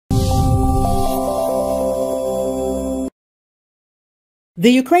The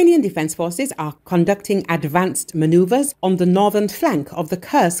Ukrainian Defense Forces are conducting advanced maneuvers on the northern flank of the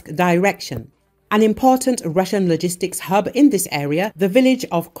Kursk direction. An important Russian logistics hub in this area, the village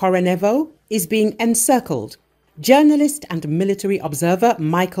of Korenevo, is being encircled. Journalist and military observer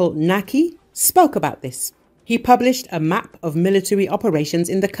Michael Naki spoke about this. He published a map of military operations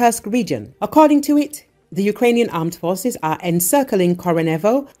in the Kursk region. According to it, the Ukrainian Armed Forces are encircling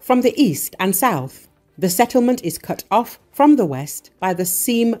Korenevo from the east and south. The settlement is cut off from the west by the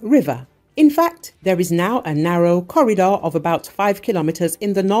Seim River. In fact, there is now a narrow corridor of about 5 kilometers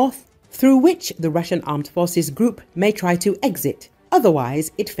in the north through which the Russian Armed Forces group may try to exit.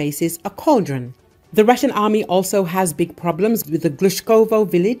 Otherwise, it faces a cauldron. The Russian army also has big problems with the Glushkovo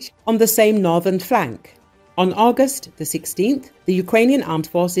village on the same northern flank. On August the 16th, the Ukrainian Armed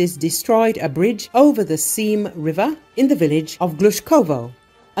Forces destroyed a bridge over the Seim River in the village of Glushkovo.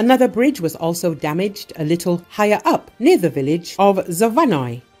 Another bridge was also damaged a little higher up near the village of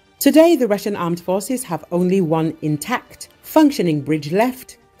Zvannoye. Today, the Russian Armed Forces have only one intact, functioning bridge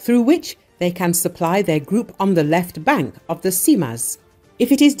left, through which they can supply their group on the left bank of the Seimas.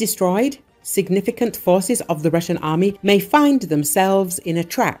 If it is destroyed, significant forces of the Russian army may find themselves in a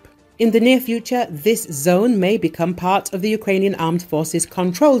trap. In the near future, this zone may become part of the Ukrainian Armed Forces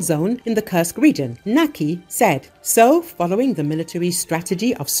control zone in the Kursk region, Naki said. So, following the military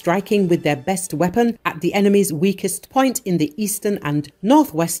strategy of striking with their best weapon at the enemy's weakest point in the eastern and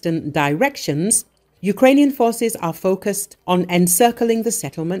northwestern directions, Ukrainian forces are focused on encircling the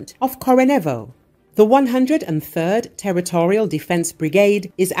settlement of Korenevo. The 103rd Territorial Defense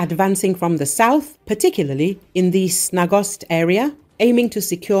Brigade is advancing from the south, particularly in the Snagost area, aiming to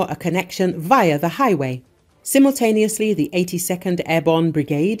secure a connection via the highway. Simultaneously, the 82nd Airborne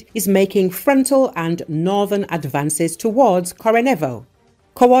Brigade is making frontal and northern advances towards Korenevo.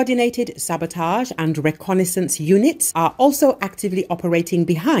 Coordinated sabotage and reconnaissance units are also actively operating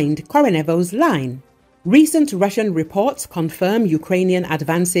behind Korenevo's line. Recent Russian reports confirm Ukrainian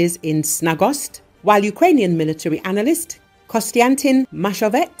advances in Snagost, while Ukrainian military analyst Konstantin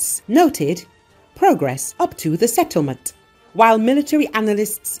Mashovets noted progress up to the settlement. While military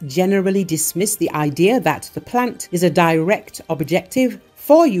analysts generally dismiss the idea that the plant is a direct objective,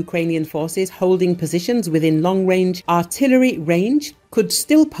 for Ukrainian forces holding positions within long-range artillery range could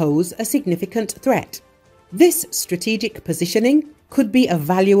still pose a significant threat. This strategic positioning could be a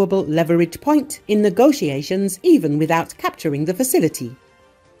valuable leverage point in negotiations even without capturing the facility.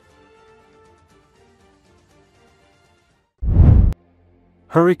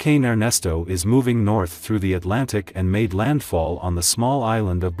 Hurricane Ernesto is moving north through the Atlantic and made landfall on the small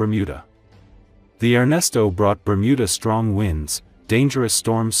island of Bermuda. The Ernesto brought Bermuda strong winds, dangerous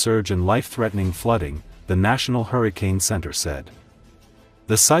storm surge and life-threatening flooding, the National Hurricane Center said.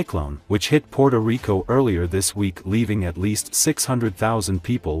 The cyclone, which hit Puerto Rico earlier this week, leaving at least 600,000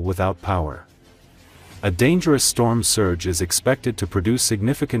 people without power. A dangerous storm surge is expected to produce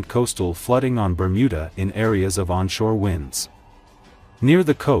significant coastal flooding on Bermuda in areas of onshore winds. Near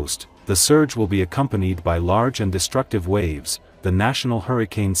the coast, the surge will be accompanied by large and destructive waves, the National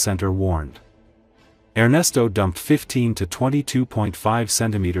Hurricane Center warned. Ernesto dumped 15 to 22.5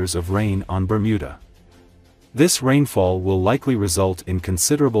 centimeters of rain on Bermuda. This rainfall will likely result in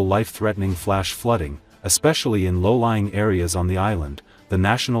considerable life-threatening flash flooding, especially in low-lying areas on the island, the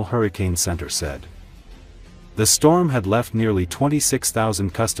National Hurricane Center said. The storm had left nearly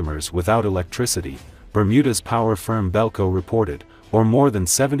 26,000 customers without electricity, Bermuda's power firm Belco reported, or more than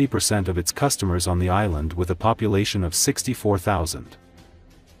 70% of its customers on the island with a population of 64,000.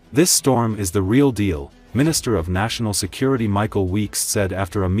 This storm is the real deal, Minister of National Security Michael Weeks said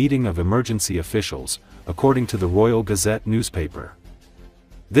after a meeting of emergency officials, according to the Royal Gazette newspaper.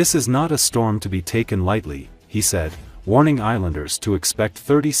 This is not a storm to be taken lightly, he said, warning islanders to expect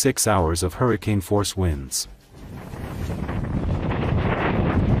 36 hours of hurricane-force winds.